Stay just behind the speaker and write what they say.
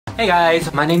Hey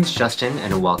guys, my name's Justin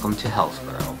and welcome to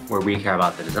Hillsboro, where we care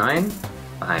about the design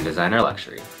behind designer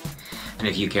luxury. And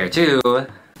if you care too,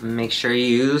 make sure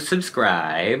you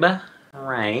subscribe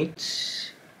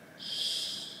right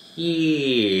here.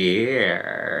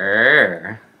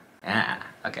 Yeah,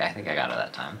 okay, I think I got it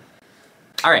that time.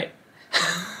 Alright,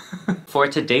 for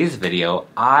today's video,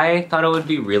 I thought it would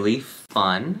be really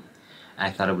fun, I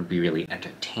thought it would be really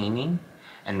entertaining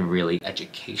and really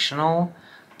educational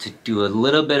to do a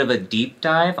little bit of a deep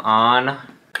dive on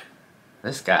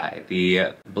this guy,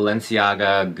 the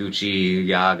Balenciaga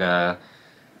Gucci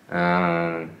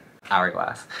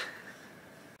Hourglass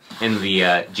in the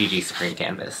GG Spring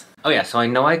Canvas. Oh yeah, so I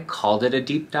know I called it a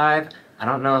deep dive. I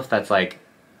don't know if that's like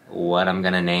what I'm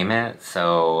gonna name it,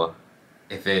 so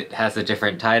if it has a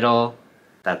different title,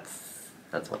 that's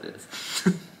what it is.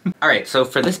 Alright, so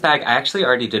for this bag, I actually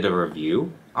already did a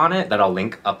review on it that I'll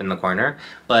link up in the corner,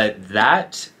 but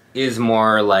that is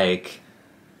more like,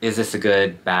 is this a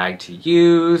good bag to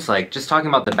use? Like, just talking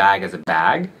about the bag as a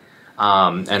bag,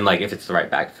 and like if it's the right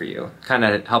bag for you. Kind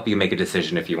of help you make a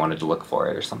decision if you wanted to look for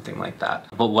it or something like that.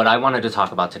 But what I wanted to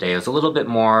talk about today is a little bit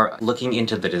more looking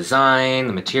into the design,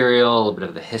 the material, a little bit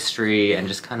of the history, and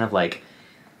just kind of like,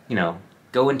 you know,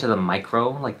 go into the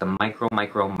micro, like the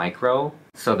micro,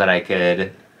 so that I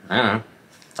could, I don't know,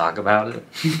 talk about it.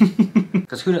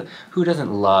 Because who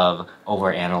doesn't love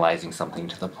overanalyzing something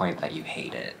to the point that you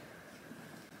hate it?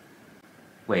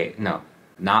 Wait, no,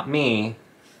 not me.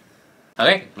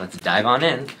 Okay, let's dive on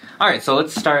in. Alright, so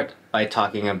let's start by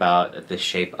talking about the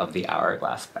shape of the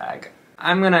hourglass bag.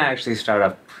 I'm gonna actually start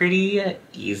off pretty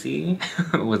easy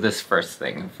with this first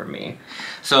thing for me.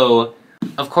 So,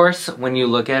 of course, when you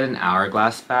look at an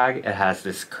hourglass bag, it has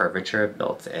this curvature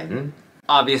built in.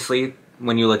 Obviously,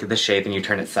 when you look at the shape and you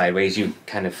turn it sideways, you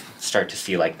kind of start to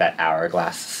see like that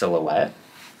hourglass silhouette.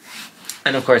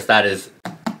 And of course that is,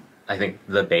 I think,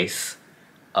 the base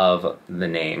of the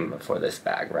name for this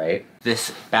bag, right?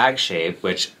 This bag shape,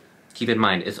 which, keep in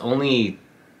mind, is only,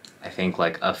 I think,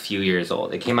 like a few years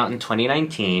old. It came out in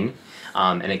 2019,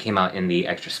 and it came out in the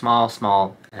extra small,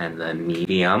 small, and the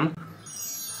medium.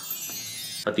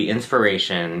 But the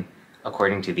inspiration,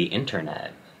 according to the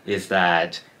internet, is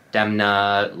that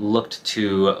Demna looked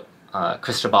to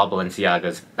Cristobal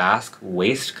Balenciaga's Basque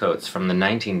waistcoats from the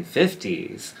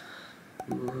 1950s.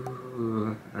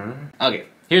 Ooh, okay,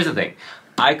 here's the thing.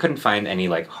 I couldn't find any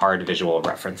like hard visual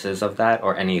references of that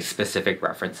or any specific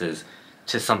references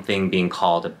to something being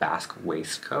called a Basque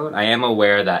waistcoat. I am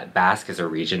aware that Basque is a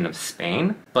region of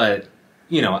Spain, but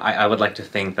you know, I would like to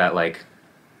think that like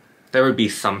there would be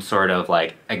some sort of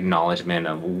like acknowledgement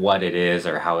of what it is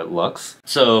or how it looks.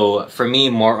 So for me,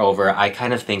 moreover, I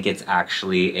kind of think it's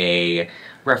actually a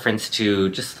reference to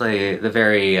just the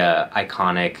very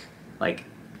iconic like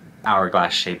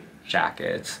hourglass shaped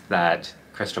jackets that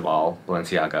Cristobal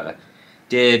Balenciaga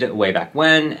did way back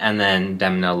when, and then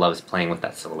Demna loves playing with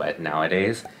that silhouette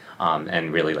nowadays,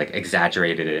 and really like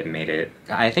exaggerated it and made it,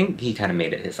 I think he kind of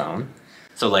made it his own.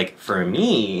 So like for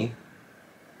me,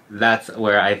 that's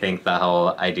where I think the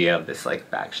whole idea of this like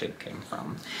bag shape came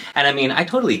from. And I mean, I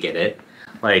totally get it.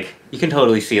 Like, you can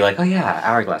totally see like, oh yeah,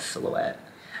 hourglass silhouette.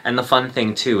 And the fun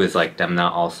thing too is like Demna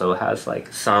also has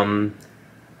like some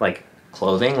like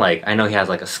clothing. Like, I know he has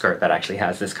like a skirt that actually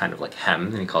has this kind of like hem,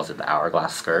 and he calls it the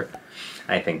hourglass skirt.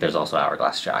 And I think there's also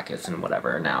hourglass jackets and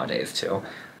whatever nowadays too.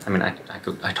 I mean, I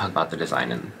talk about the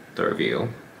design in the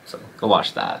review, so go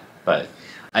watch that. But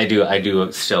I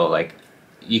do still like,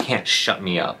 you can't shut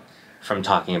me up from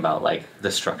talking about like the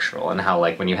structural and how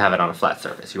like when you have it on a flat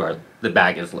surface, the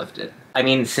bag is lifted. I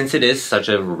mean, since it is such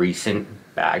a recent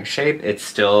bag shape, it's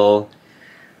still,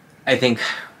 I think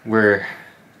we're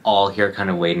all here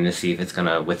kind of waiting to see if it's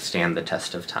gonna withstand the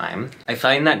test of time. I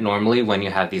find that normally when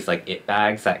you have these like it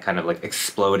bags that kind of like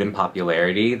explode in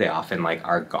popularity, they often like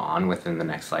are gone within the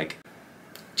next like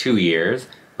 2 years,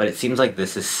 but it seems like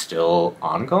this is still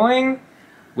ongoing.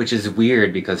 Which is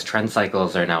weird because trend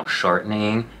cycles are now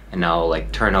shortening, and now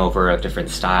like turnover of different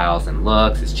styles and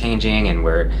looks is changing, and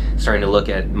we're starting to look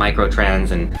at micro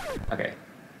trends. And okay,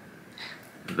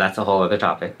 that's a whole other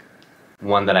topic,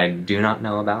 one that I do not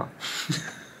know about.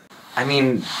 I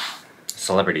mean,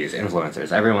 celebrities,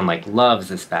 influencers, everyone like loves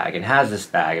this bag and has this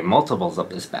bag and multiples of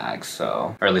this bag,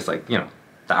 so, or at least like, you know,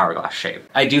 the hourglass shape.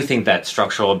 I do think that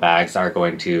structural bags are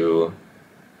going to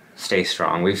stay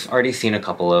strong. We've already seen a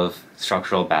couple of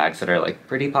structural bags that are like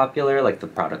pretty popular, like the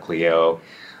Prada Clio.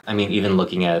 I mean, even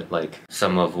looking at like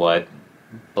some of what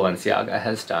Balenciaga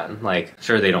has done, like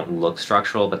sure they don't look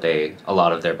structural, but a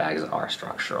lot of their bags are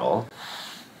structural.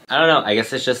 I don't know, I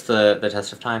guess it's just the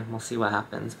test of time. We'll see what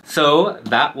happens. So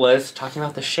that was talking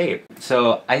about the shape.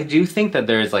 So I do think that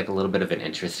there's like a little bit of an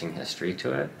interesting history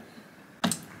to it.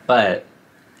 But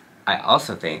I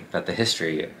also think that the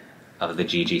history of the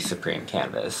GG Supreme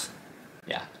canvas,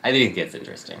 yeah, I think it's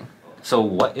interesting. So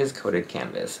what is coated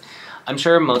canvas? I'm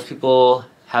sure most people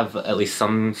have at least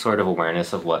some sort of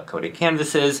awareness of what coated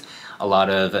canvas is. A lot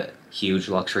of huge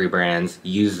luxury brands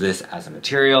use this as a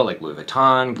material, like Louis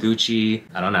Vuitton, Gucci,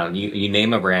 I don't know, you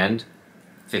name a brand,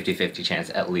 50-50 chance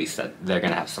at least that they're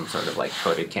gonna have some sort of like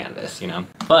coated canvas, you know?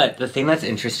 But the thing that's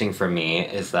interesting for me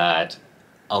is that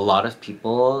a lot of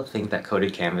people think that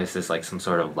coated canvas is like some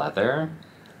sort of leather.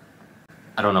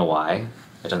 I don't know why.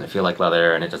 It doesn't feel like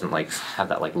leather and it doesn't like have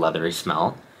that like leathery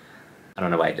smell. I don't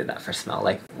know why I did that for smell,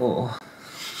 like, oh.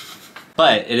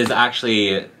 But it is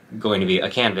actually going to be a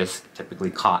canvas,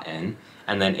 typically cotton,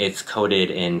 and then it's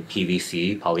coated in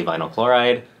PVC, polyvinyl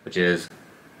chloride, which is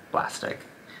plastic.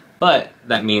 But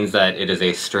that means that it is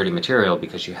a sturdy material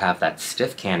because you have that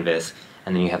stiff canvas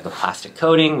and then you have the plastic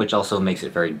coating, which also makes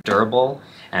it very durable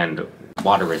and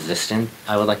water resistant,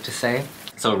 I would like to say.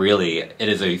 So really, it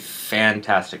is a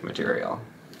fantastic material.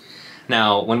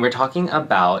 Now, when we're talking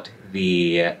about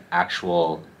the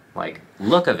actual like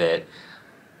look of it,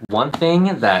 one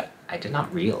thing that I did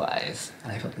not realize,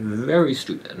 and I felt very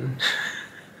stupid,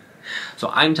 so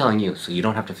I'm telling you so you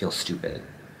don't have to feel stupid,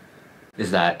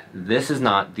 is that this is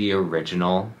not the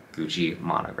original Gucci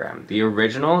monogram. The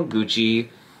original Gucci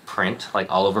print, like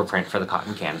all over print for the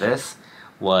cotton canvas,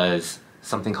 was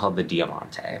something called the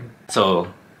Diamante.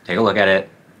 So take a look at it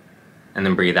and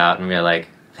then breathe out and be like,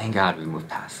 thank God we moved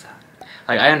past that.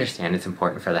 Like, I understand it's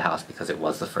important for the house because it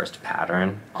was the first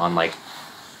pattern on like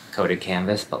coated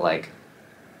canvas, but like,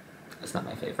 it's not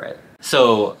my favorite.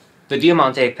 So the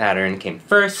Diamante pattern came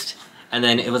first, and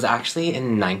then it was actually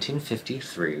in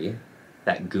 1953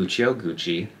 that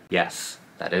Gucci, yes,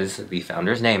 that is the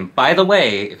founder's name. By the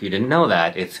way, if you didn't know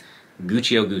that, it's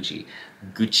Gucci.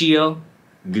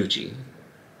 Gucci.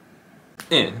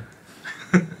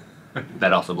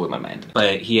 That also blew my mind.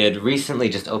 But he had recently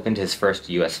just opened his first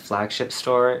US flagship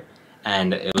store,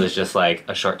 and it was just like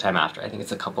a short time after, I think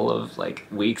it's a couple of like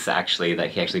weeks actually,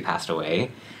 that he actually passed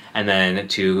away. And then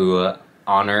to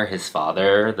honor his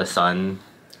father, the son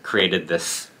created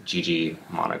this GG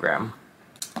monogram.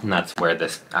 And that's where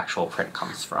this actual print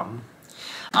comes from.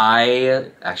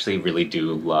 I actually really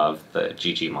do love the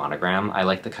GG monogram. I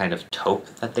like the kind of taupe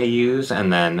that they use,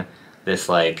 and then this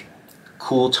like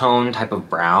cool tone type of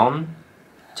brown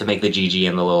to make the GG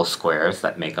and the little squares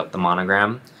that make up the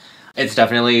monogram. It's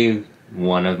definitely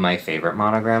one of my favorite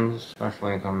monograms,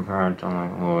 especially compared to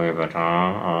like Louis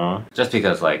Vuitton. Just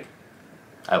because like,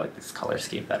 I like this color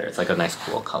scheme better. It's like a nice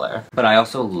cool color. But I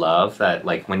also love that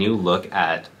like when you look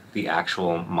at the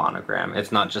actual monogram,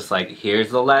 it's not just like,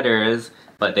 here's the letters,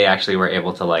 but they actually were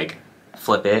able to like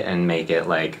flip it and make it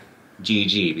like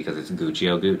GG because it's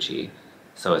Gucci.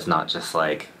 So it's not just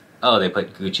like, oh, they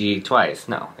put Gucci twice.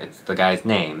 No, it's the guy's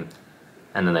name,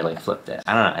 and then they like flipped it.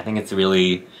 I don't know, I think it's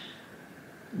really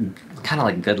kind of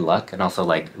like good luck and also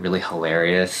like really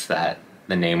hilarious that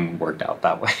the name worked out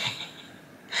that way.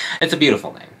 It's a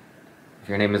beautiful name. If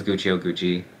your name is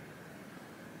Gucci,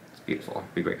 it's beautiful,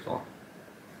 be grateful.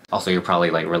 Also, you're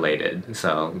probably like related,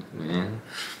 so yeah.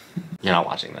 You're not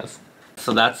watching this.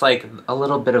 So that's like a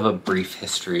little bit of a brief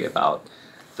history about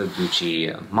the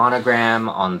Gucci monogram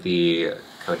on the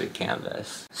coated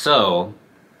canvas. So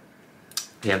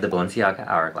we have the Balenciaga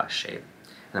Hourglass shape,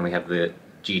 and then we have the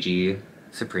GG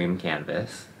Supreme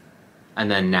canvas, and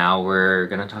then now we're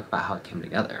gonna talk about how it came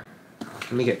together.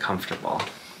 Let me get comfortable.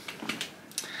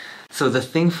 So the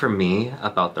thing for me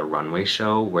about the runway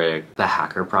show where the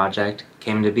hacker project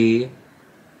came to be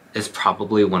is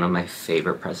probably one of my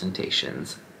favorite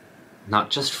presentations. Not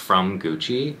just from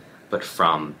Gucci, but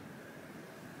from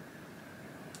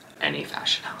any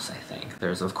fashion house, I think.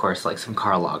 There's of course like some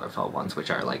Karl Lagerfeld ones which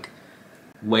are like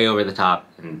way over the top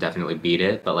and definitely beat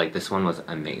it, but like this one was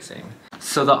amazing.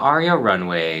 So the Aria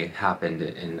runway happened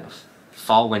in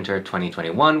fall winter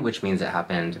 2021, which means it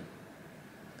happened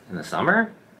in the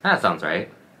summer? That sounds right.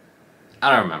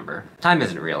 I don't remember. Time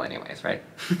isn't real anyways, right?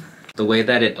 The way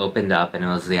that it opened up, and it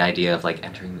was the idea of like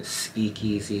entering the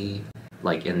speakeasy,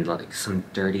 like in like some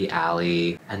dirty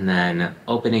alley, and then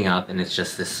opening up and it's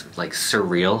just this like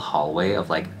surreal hallway of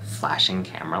like flashing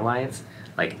camera lights.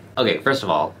 Like, okay, first of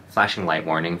all, flashing light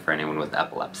warning for anyone with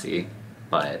epilepsy,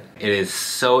 but it is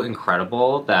so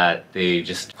incredible that they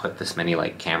just put this many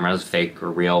like cameras, fake or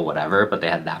real, whatever, but they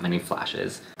had that many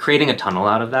flashes. Creating a tunnel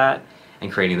out of that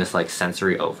and creating this like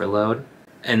sensory overload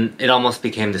And it almost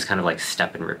became this kind of like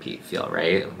step and repeat feel,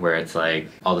 right? Where it's like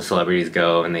all the celebrities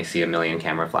go and they see a million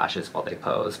camera flashes while they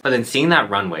pose. But then seeing that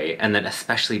runway, and then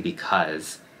especially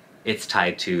because it's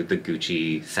tied to the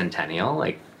Gucci centennial,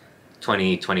 like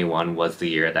 2021 was the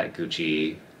year that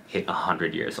Gucci hit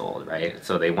 100 years old, right?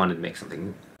 So they wanted to make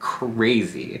something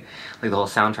crazy. Like the whole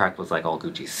soundtrack was like all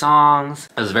Gucci songs.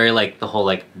 It was very like the whole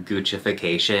like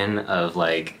Guccification of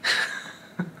like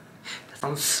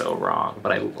sounds so wrong,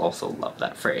 but I also love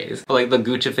that phrase. But like the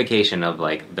Guccification of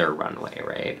like their runway,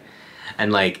 right?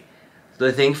 And like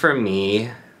the thing for me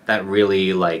that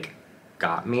really like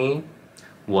got me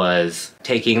was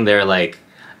taking their like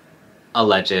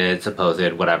alleged,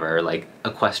 supposed, whatever, like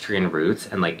equestrian roots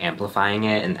and like amplifying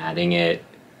it and adding it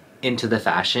into the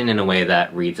fashion in a way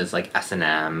that reads as like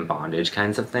S&M, bondage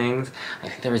kinds of things. I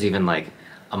think there was even like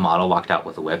a model walked out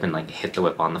with a whip and like hit the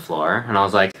whip on the floor, and I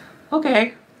was like,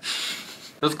 okay.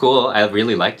 It was cool. I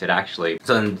really liked it, actually.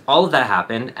 So then all of that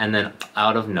happened, and then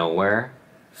out of nowhere,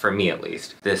 for me at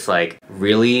least, this like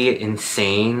really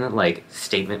insane like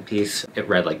statement piece. It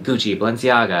read like Gucci,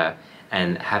 Balenciaga,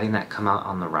 and having that come out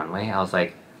on the runway, I was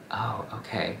like, oh,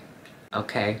 okay,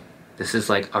 okay. This is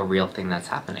like a real thing that's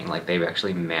happening. Like they've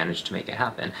actually managed to make it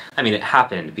happen. I mean, it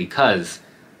happened because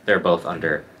they're both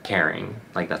under Kering.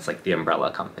 Like that's like the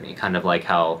umbrella company. Kind of like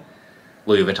how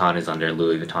Louis Vuitton is under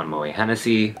Louis Vuitton Moet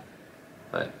Hennessy,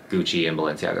 but Gucci and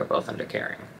Balenciaga are both under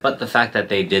Kering. But the fact that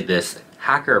they did this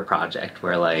hacker project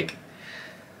where like,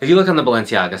 if you look on the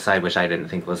Balenciaga side, which I didn't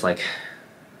think was like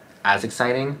as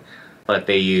exciting, but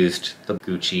they used the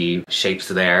Gucci shapes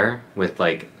there with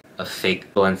like a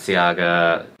fake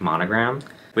Balenciaga monogram,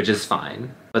 which is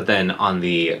fine. But then on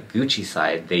the Gucci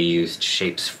side, they used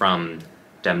shapes from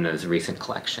Demna's recent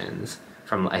collections,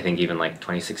 from I think even like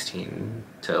 2016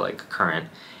 to like current,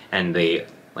 and they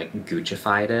like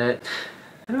Guccified it.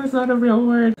 I know it's not a real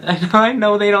word. I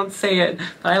know they don't say it,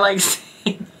 but I like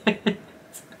saying it.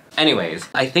 Anyways,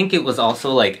 I think it was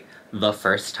also like the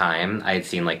first time I had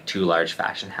seen like two large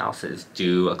fashion houses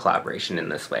do a collaboration in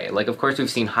this way. Like of course we've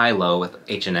seen high-low with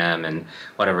H&M and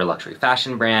whatever luxury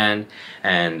fashion brand,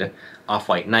 and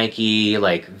Off-White Nike,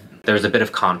 like there's a bit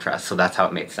of contrast, so that's how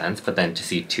it made sense. But then to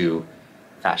see two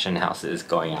fashion houses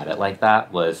going at it like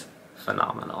that was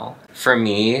phenomenal. For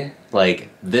me, like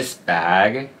this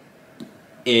bag,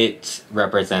 it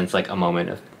represents like a moment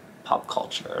of pop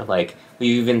culture. Like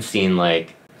we've even seen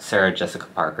like Sarah Jessica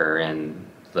Parker in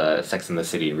the Sex and the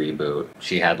City reboot.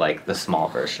 She had like the small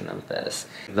version of this.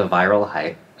 The viral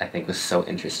hype I think was so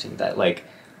interesting that like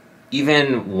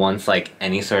even once like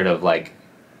any sort of like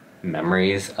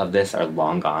memories of this are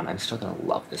long gone, I'm still gonna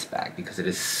love this bag because it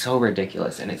is so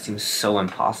ridiculous and it seems so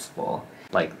impossible.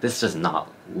 Like this does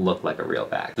not look like a real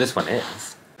bag. This one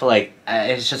is. But like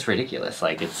it's just ridiculous.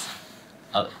 Like it's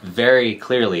very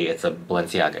clearly it's a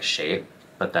Balenciaga shape,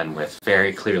 but then with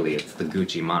very clearly it's the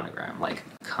Gucci monogram. Like,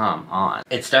 come on.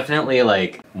 It's definitely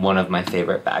like one of my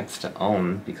favorite bags to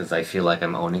own because I feel like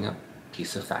I'm owning a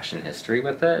piece of fashion history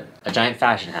with it. A giant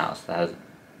fashion house that has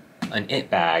an it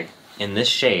bag in this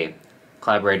shape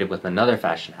collaborated with another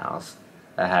fashion house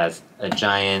that has a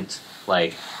giant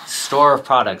like store of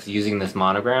products using this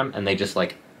monogram, and they just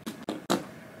like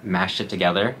mashed it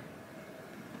together.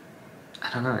 I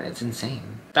don't know, it's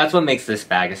insane. That's what makes this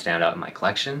bag a standout in my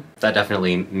collection. That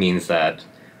definitely means that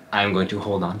I'm going to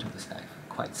hold on to this bag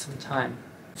for quite some time.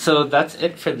 So that's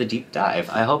it for the deep dive.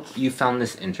 I hope you found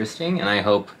this interesting, and I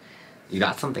hope you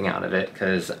got something out of it,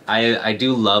 because I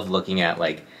do love looking at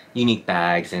like unique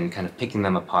bags and kind of picking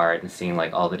them apart and seeing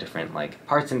like all the different like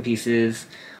parts and pieces.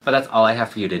 But that's all I have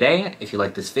for you today. If you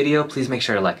like this video, please make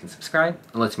sure to like and subscribe.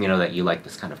 It lets me know that you like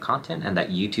this kind of content and that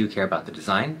you too care about the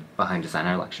design behind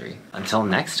designer luxury. Until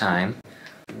next time,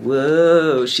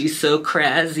 whoa, she's so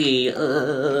crazy.